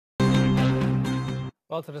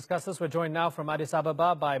Well, to discuss this, we're joined now from Addis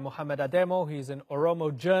Ababa by Mohammed Ademo. He's an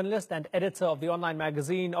Oromo journalist and editor of the online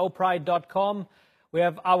magazine opride.com. We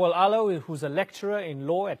have Awal Alo, who's a lecturer in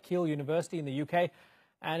law at Keele University in the UK.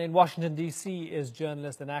 And in Washington, D.C. is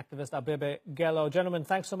journalist and activist Abe I. Gentlemen,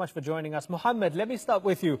 thanks so much for joining us. Mohammed, let me start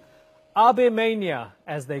with you. Abe Mania,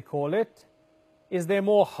 as they call it. Is there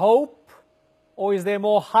more hope or is there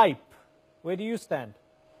more hype? Where do you stand?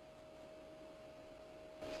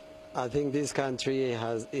 I think this country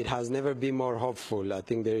has never been more hopeful. I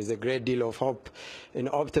think there is a great deal of hope and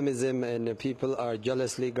optimism, and people are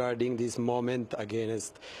jealously guarding this moment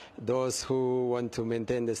against those who want to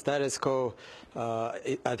maintain the status quo.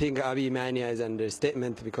 I think Abe Mania is an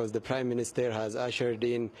understatement because the Prime Minister has ushered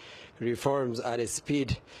in reforms at a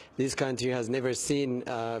speed this country has never seen,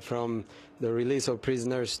 from the release of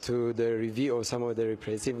prisoners to the review of some of the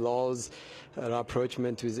repressive laws,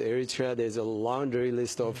 rapprochement with Eritrea. There's a laundry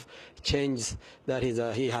list of changes that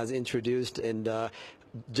he has introduced, and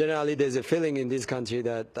generally there's a feeling in this country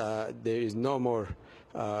that there is no more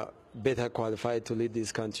better qualified to lead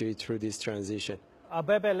this country through this transition.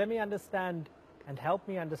 Abebe, let me understand and help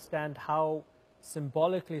me understand how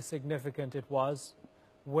symbolically significant it was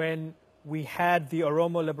when we had the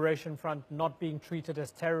Oromo Liberation Front not being treated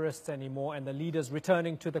as terrorists anymore and the leaders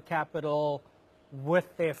returning to the capital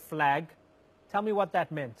with their flag. Tell me what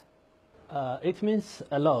that meant. It means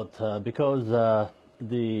a lot because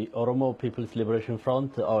the Oromo People's Liberation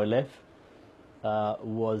Front, OLF,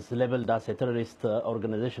 was labeled as a terrorist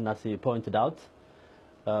organization, as he pointed out,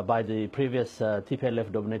 by the previous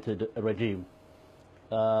TPLF-dominated regime.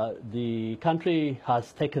 The country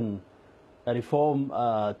has taken a reform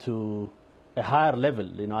to a higher level,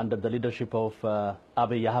 under the leadership of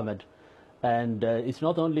Abiy Ahmed. And it's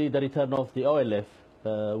not only the return of the OLF,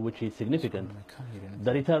 which is significant.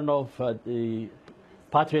 The return of the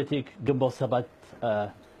patriotic Gimbo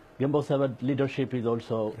Sabat leadership is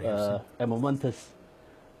also a momentous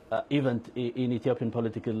event in Ethiopian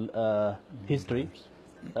political history,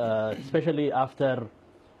 especially after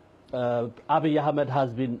Abiy Ahmed has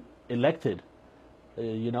been elected.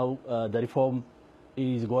 The reform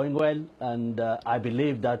is going well, and I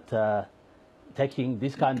believe that taking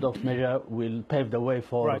this kind of measure will pave the way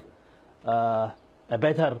for a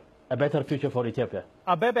better future for Ethiopia.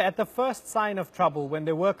 Abebe, at the first sign of trouble, when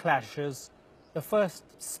there were clashes, the first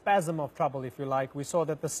spasm of trouble, if you like, we saw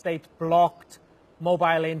that the state blocked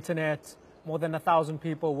mobile internet. More than 1,000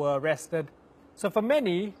 people were arrested. So for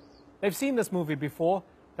many, they've seen this movie before.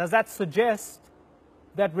 Does that suggest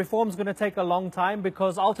that reform's going to take a long time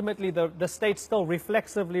because ultimately the state still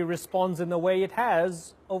reflexively responds in the way it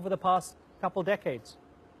has over the past couple decades?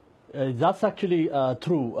 That's actually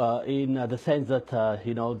true in the sense that,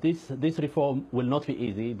 this reform will not be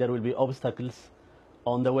easy. There will be obstacles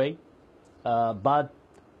on the way. But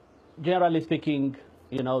generally speaking,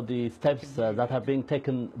 the steps that have been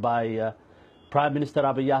taken by Prime Minister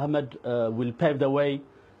Abiy Ahmed will pave the way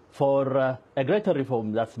for a greater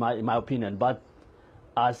reform. That's my opinion. But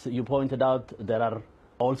as you pointed out, there are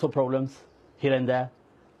also problems here and there.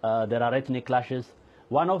 There are ethnic clashes.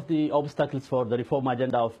 One of the obstacles for the reform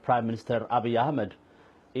agenda of Prime Minister Abiy Ahmed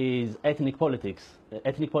is ethnic politics.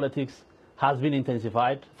 Ethnic politics has been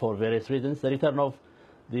intensified for various reasons. The return of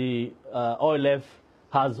the OLF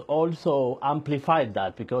has also amplified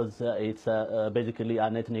that because it's basically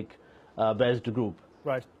an ethnic-based group.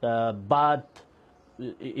 Right. But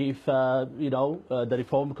if the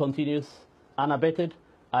reform continues unabated,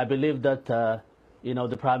 I believe that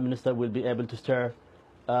the Prime Minister will be able to steer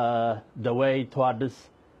the way towards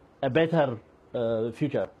a better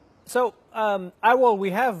future. So, Awal,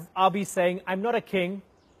 we have Abiy saying, I'm not a king.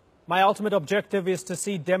 My ultimate objective is to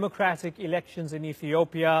see democratic elections in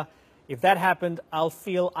Ethiopia. If that happened, I'll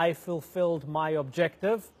feel I fulfilled my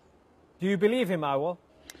objective. Do you believe him, Awal?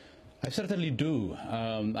 I certainly do.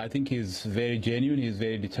 I think he's very genuine, he's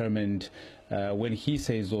very determined when he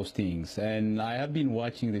says those things. And I have been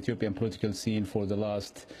watching the Ethiopian political scene for the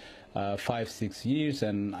last 5-6 years,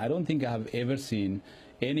 and I don't think I have ever seen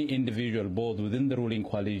any individual, both within the ruling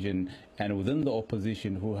coalition and within the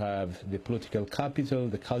opposition, who have the political capital,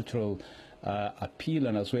 the cultural appeal,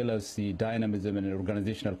 and as well as the dynamism and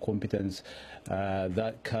organizational competence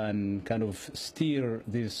that can kind of steer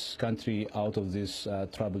this country out of this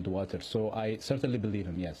troubled water. So I certainly believe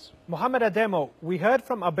him, yes. Mohammed Ademo, we heard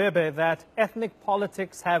from Abebe that ethnic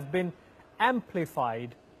politics have been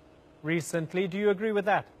amplified recently. Do you agree with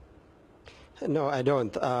that? No, I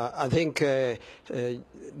don't. I think the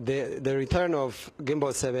return of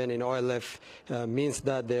Gimbo 7 in OLF means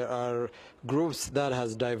that there are groups that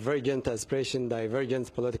has divergent aspiration,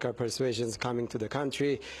 divergent political persuasions coming to the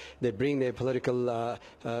country. They bring their political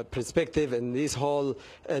perspective, and this whole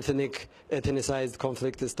ethnicized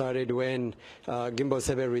conflict started when Gimbo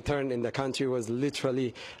Sebe returned in the country, was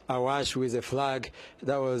literally awash with a flag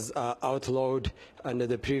that was outlawed under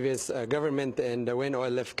the previous government. And when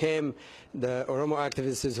OLF came, the Oromo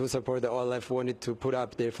activists who support the OLF wanted to put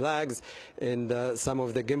up their flags, and some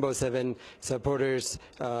of the Gimbo 7 supporters,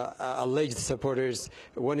 alleged supporters,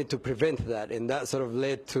 wanted to prevent that, and that sort of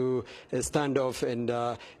led to a standoff, and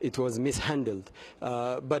it was mishandled.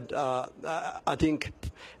 But I think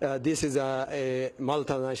this is a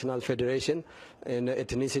multinational federation, and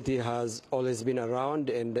ethnicity has always been around,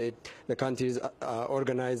 and the country is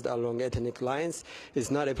organized along ethnic lines. It's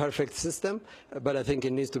not a perfect system, but I think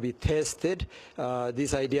it needs to be tested.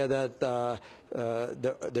 This idea that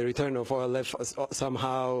the return of OLF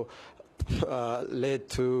somehow led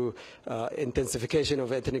to intensification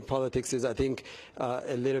of ethnic politics is, I think,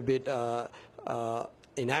 a little bit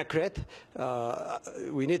inaccurate.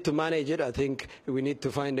 We need to manage it. I think we need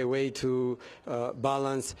to find a way to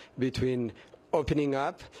balance between opening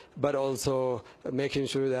up, but also making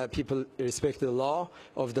sure that people respect the law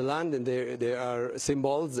of the land, and there are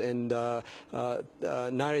symbols and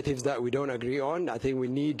narratives that we don't agree on. I think we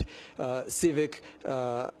need civic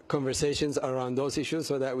conversations around those issues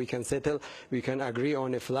so that we can settle, we can agree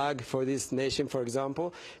on a flag for this nation, for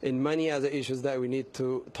example, and many other issues that we need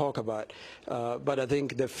to talk about. But I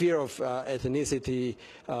think the fear of ethnicity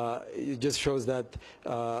just shows that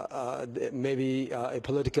maybe a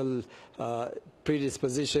political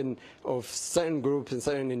predisposition of certain groups and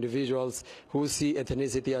certain individuals who see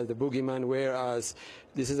ethnicity as the boogeyman, whereas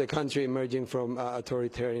this is a country emerging from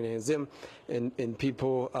authoritarianism, and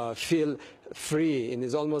people feel free, and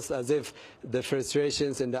it's almost as if the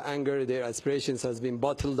frustrations and the anger, their aspirations has been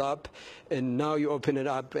bottled up, and now you open it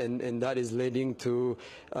up, and that is leading to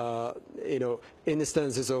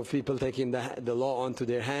instances of people taking the law onto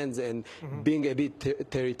their hands and being a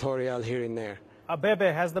bit territorial here and there.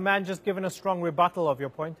 Abebe, has the man just given a strong rebuttal of your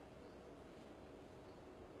point?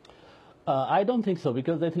 I don't think so,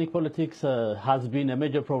 because ethnic politics has been a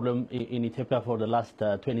major problem in Ethiopia for the last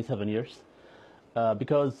 27 years.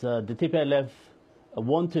 Because the TPLF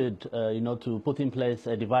wanted, to put in place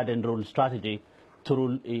a divide and rule strategy to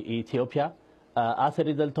rule Ethiopia. As a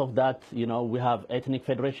result of that, we have ethnic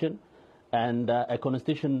federation and a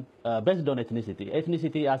constitution based on ethnicity.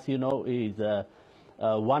 Ethnicity, as you know, is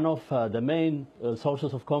one of the main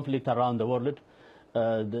sources of conflict around the world.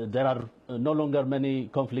 There are no longer many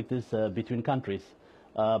conflicts between countries,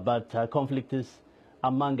 but conflicts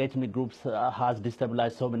among ethnic groups has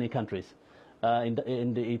destabilized so many countries. And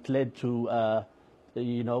it led to,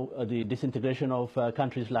 the disintegration of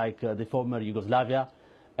countries like the former Yugoslavia,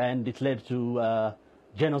 and it led to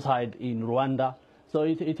genocide in Rwanda. So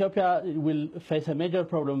Ethiopia will face a major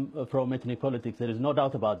problem from ethnic politics. There is no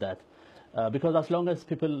doubt about that. Because as long as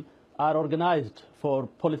people are organized for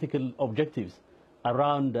political objectives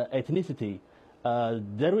around ethnicity,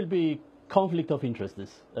 there will be conflict of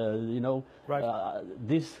interests. Right.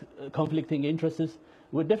 These conflicting interests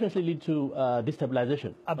will definitely lead to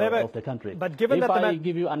destabilization of the country. But given if that I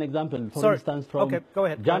give you an example, for instance, from go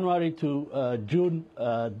ahead. January to June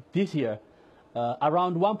this year,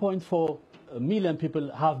 around 1.4 million people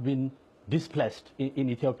have been displaced in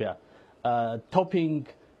Ethiopia, topping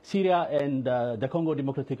Syria and the Congo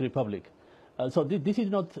Democratic Republic. So this is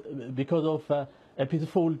not because of a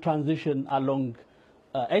peaceful transition along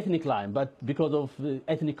ethnic line, but because of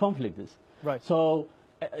ethnic conflicts. Right. So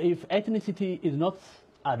if ethnicity is not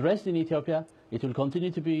addressed in Ethiopia, it will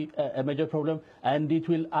continue to be a major problem, and it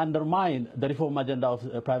will undermine the reform agenda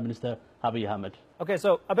of Prime Minister Abe Ahmed. Okay,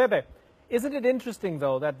 so Abebe, isn't it interesting,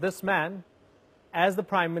 though, that this man, as the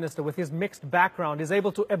Prime Minister, with his mixed background, is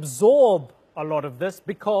able to absorb a lot of this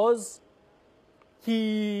because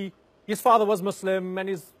his father was Muslim and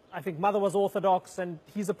his, I think, mother was Orthodox, and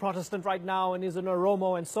he's a Protestant right now and he's an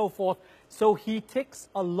Oromo and so forth. So he ticks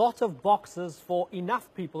a lot of boxes for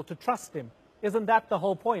enough people to trust him. Isn't that the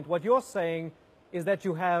whole point? What you're saying is that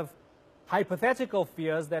you have hypothetical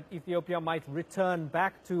fears that Ethiopia might return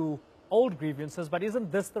back to old grievances, but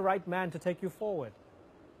isn't this the right man to take you forward?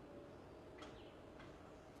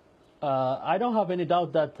 I don't have any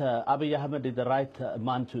doubt that Abe Ahmed is the right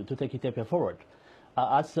man to take Ethiopia forward.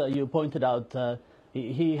 As you pointed out,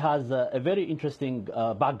 he has a very interesting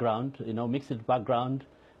background, mixed background,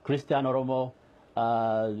 Christian Oromo,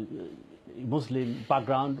 Muslim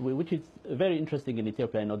background, which is very interesting in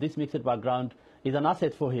Ethiopia. This mixed background is an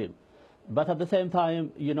asset for him. But at the same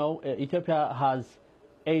time, Ethiopia has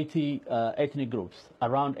 80 ethnic groups,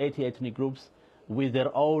 around 80 ethnic groups with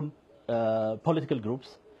their own political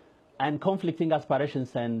groups and conflicting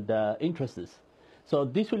aspirations and interests. So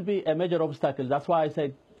this will be a major obstacle. That's why I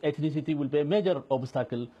said ethnicity will be a major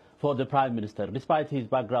obstacle for the Prime Minister, despite his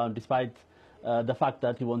background, despite the fact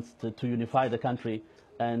that he wants to unify the country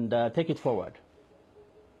and take it forward.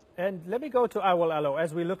 And let me go to Awal Alo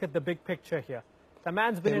as we look at the big picture here. The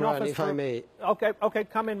man's been in office if I may. Okay,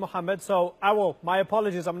 come in, Mohammed. So, Awal, my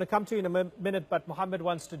apologies. I'm going to come to you in a minute, but Mohammed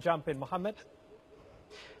wants to jump in. Mohammed?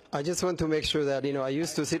 I just want to make sure that, I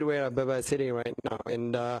used to sit where Ababa is sitting right now,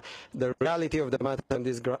 and the reality of the matter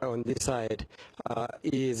on this side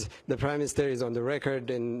is the Prime Minister is on the record,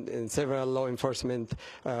 and several law enforcement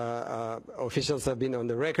officials have been on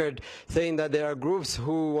the record saying that there are groups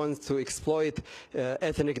who want to exploit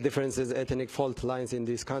ethnic differences, ethnic fault lines in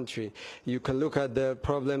this country. You can look at the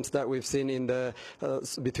problems that we've seen in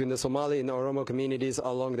between the Somali and Oromo communities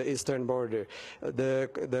along the eastern border.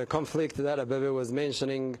 The conflict that Ababa was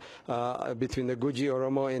mentioning between the Guji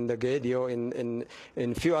Oromo and the Gedio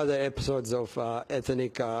in few other episodes of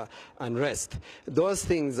ethnic unrest. Those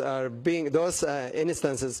things are those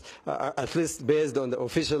instances are at least based on the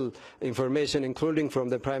official information, including from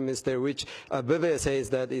the Prime Minister, which Abebe says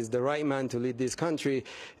that is the right man to lead this country.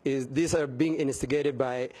 These are being instigated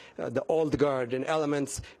by the old guard and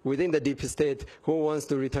elements within the deep state who wants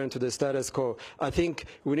to return to the status quo. I think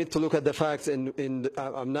we need to look at the facts, and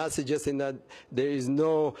I'm not suggesting that there is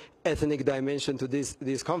no ethnic dimension to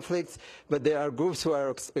these conflicts, but there are groups who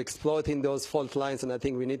are exploiting those fault lines, and I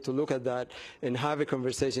think we need to look at that and have a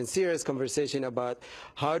conversation, serious conversation about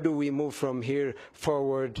how do we move from here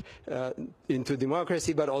forward into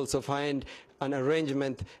democracy, but also find an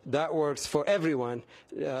arrangement that works for everyone,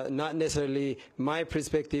 not necessarily my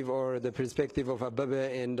perspective or the perspective of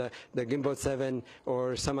Ababe and the Gimbot 7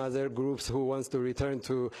 or some other groups who wants to return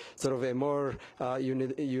to sort of a more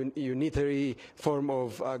unitary form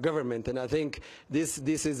of government. And I think this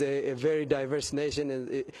is a very diverse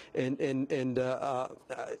nation, and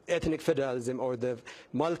ethnic federalism or the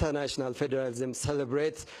multinational federalism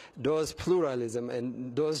celebrates those pluralism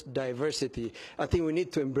and those diversity. I think we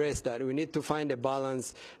need to embrace that. We need to find a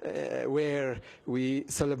balance where we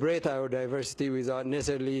celebrate our diversity without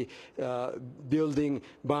necessarily building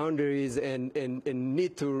boundaries and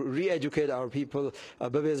need to re-educate our people.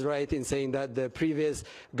 Bebe is right in saying that the previous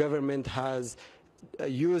government has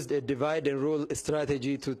used a divide and rule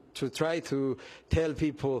strategy to try to tell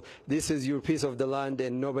people this is your piece of the land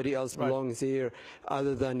and nobody else belongs here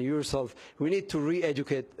other than yourself. We need to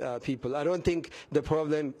re-educate people. I don't think the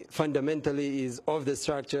problem fundamentally is of the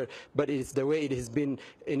structure, but it's the way it has been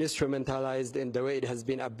instrumentalized and the way it has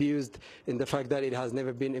been abused, in the fact that it has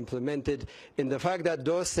never been implemented, in the fact that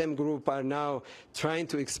those same groups are now trying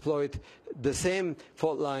to exploit the same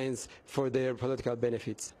fault lines for their political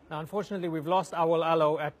benefits. Now, unfortunately, we've lost Awal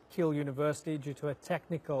Alo at Keele University due to a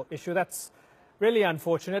technical issue. That's really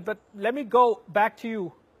unfortunate. But let me go back to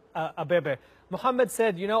you, Abebe. Mohammed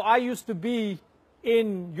said, you know, I used to be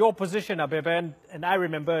in your position, Abebe, and I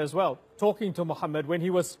remember as well talking to Mohammed when he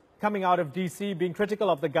was coming out of DC, being critical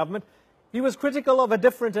of the government. He was critical of a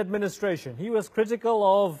different administration. He was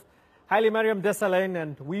critical of Haile Mariam Desalegn,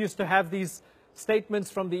 and we used to have these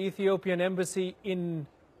statements from the Ethiopian embassy in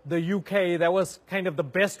the UK. That was kind of the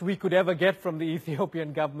best we could ever get from the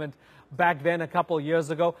Ethiopian government back then, a couple of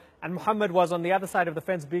years ago. And Mohammed was on the other side of the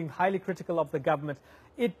fence, being highly critical of the government.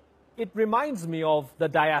 It reminds me of the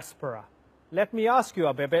diaspora. Let me ask you,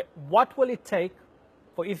 Abebe, what will it take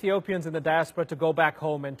for Ethiopians in the diaspora to go back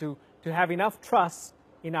home and to have enough trust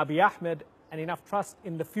in Abiy Ahmed and enough trust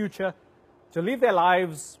in the future to leave their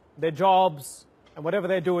lives, their jobs, and whatever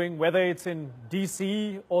they're doing, whether it's in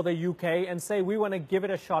DC or the UK, and say, we want to give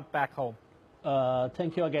it a shot back home?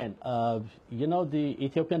 Thank you again. You know, the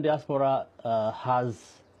Ethiopian diaspora has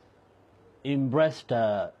embraced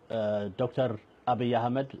Dr. Abiy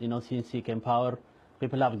Ahmed, you know, since he came power.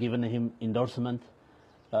 People have given him endorsement.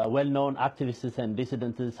 Well-known activists and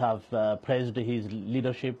dissidents have praised his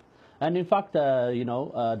leadership. And in fact, you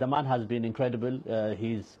know, the man has been incredible.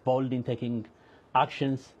 He's bold in taking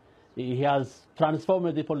actions. He has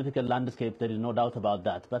transformed the political landscape, there is no doubt about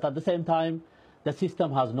that. But at the same time, the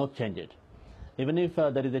system has not changed. Even if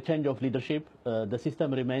there is a change of leadership, the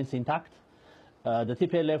system remains intact. The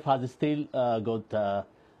TPLF has still got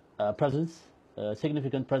presence,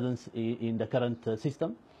 significant presence in the current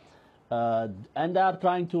system. And they are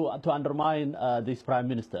trying to undermine this Prime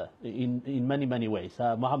Minister in many, many ways.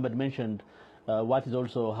 Mohammed mentioned what is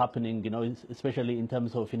also happening, you know, especially in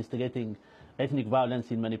terms of instigating ethnic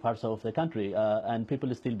violence in many parts of the country, and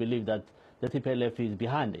people still believe that the TPLF is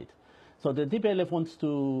behind it. So the TPLF wants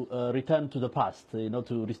to return to the past,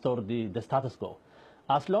 to restore the status quo.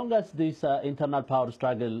 As long as this internal power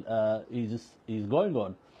struggle is going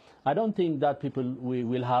on, I don't think that people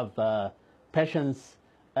will have patience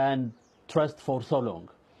and trust for so long.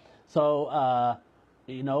 So,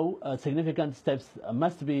 significant steps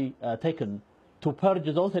must be taken to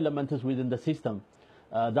purge those elements within the system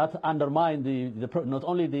that undermine not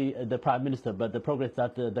only the Prime Minister, but the progress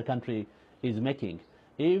that the country is making.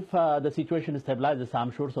 If the situation stabilizes,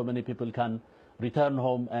 I'm sure so many people can return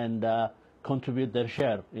home and contribute their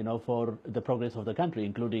share, for the progress of the country,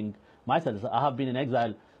 including myself. I have been in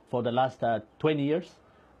exile for the last 20 years,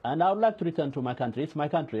 and I would like to return to my country. It's my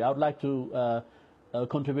country. I would like to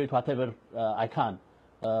contribute whatever I can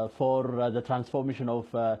for the transformation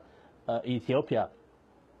of Ethiopia,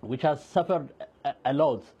 which has suffered a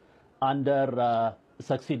lot under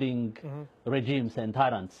succeeding regimes and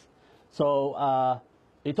tyrants. So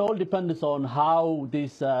it all depends on how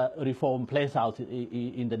this reform plays out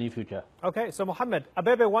in the near future. Okay, so Mohammed,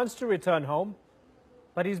 Abebe wants to return home,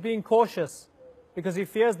 but he's being cautious because he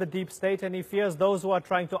fears the deep state and he fears those who are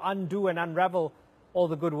trying to undo and unravel all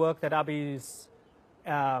the good work that Abiy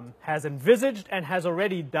has envisaged and has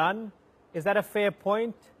already done. Is that a fair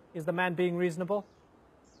point? Is the man being reasonable?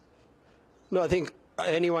 No, I think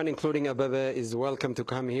anyone, including Abebe, is welcome to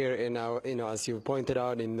come here. And as you pointed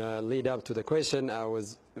out in the lead up to the question, I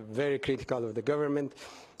was very critical of the government,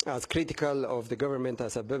 as critical of the government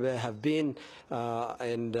as Abebe have been,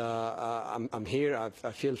 and I'm here.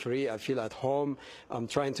 I feel free. I feel at home. I'm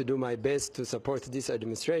trying to do my best to support this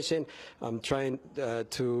administration. I'm trying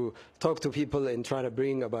to talk to people and try to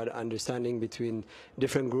bring about understanding between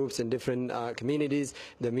different groups and different communities.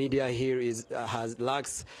 The media here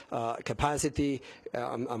lacks capacity.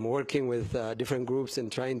 I'm working with different groups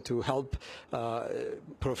and trying to help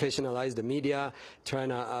professionalize the media, trying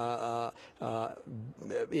to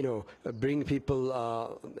bring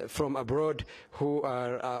people from abroad who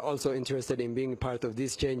are also interested in being part of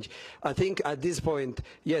this change. I think at this point,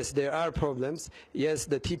 yes, there are problems. Yes,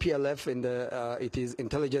 the TPLF and it is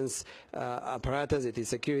intelligence apparatus, it is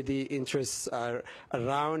security interests are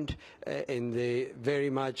around, and they very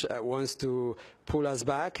much wants to pull us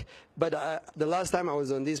back. But the last time I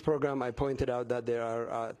was on this program, I pointed out that there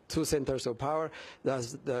are two centers of power.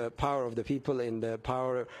 That's the power of the people and the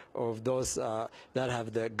power of those that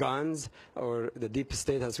have the guns, or the deep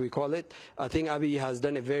state as we call it. I think Abiy has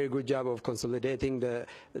done a very good job of consolidating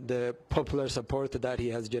the popular support that he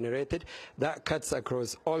has generated. That cuts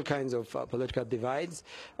across all kinds of political divides.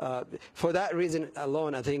 For that reason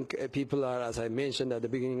alone, I think people are, as I mentioned at the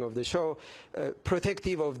beginning of the show,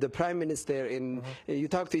 protective of the Prime Minister. You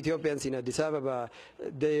talk to Ethiopians in Addis Ababa,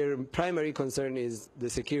 their primary concern is the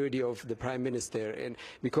security of the Prime Minister, and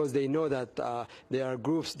because they know that there are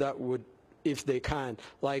groups that would, if they can,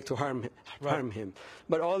 like to harm him.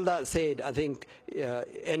 But all that said, I think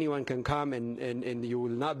anyone can come and you will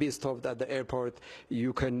not be stopped at the airport.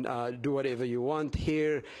 You can do whatever you want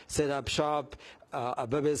here, set up shop.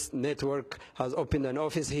 Abebe's network has opened an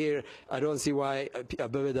office here. I don't see why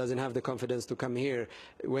Abebe doesn't have the confidence to come here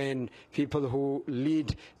when people who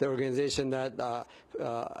lead the organization that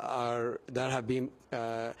have been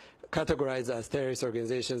categorized as terrorist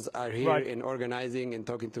organizations are here in organizing and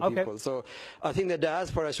talking to people. So I think the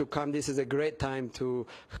diaspora should come. This is a great time to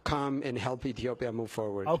come and help Ethiopia move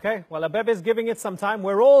forward. Okay, well, Abebe is giving it some time.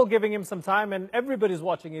 We're all giving him some time, and everybody's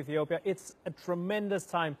watching Ethiopia. It's a tremendous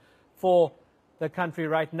time for the country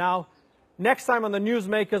right now. Next time on the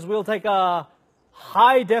Newsmakers, we'll take a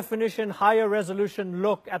high definition, higher resolution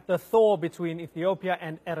look at the thaw between Ethiopia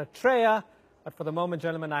and Eritrea. But for the moment,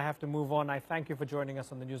 gentlemen, I have to move on. I thank you for joining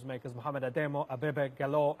us on the Newsmakers, Mohammed Ademo, Abebe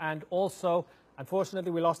Gallo, and also, unfortunately,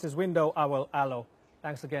 we lost his window, Awal Allo.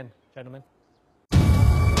 Thanks again, gentlemen.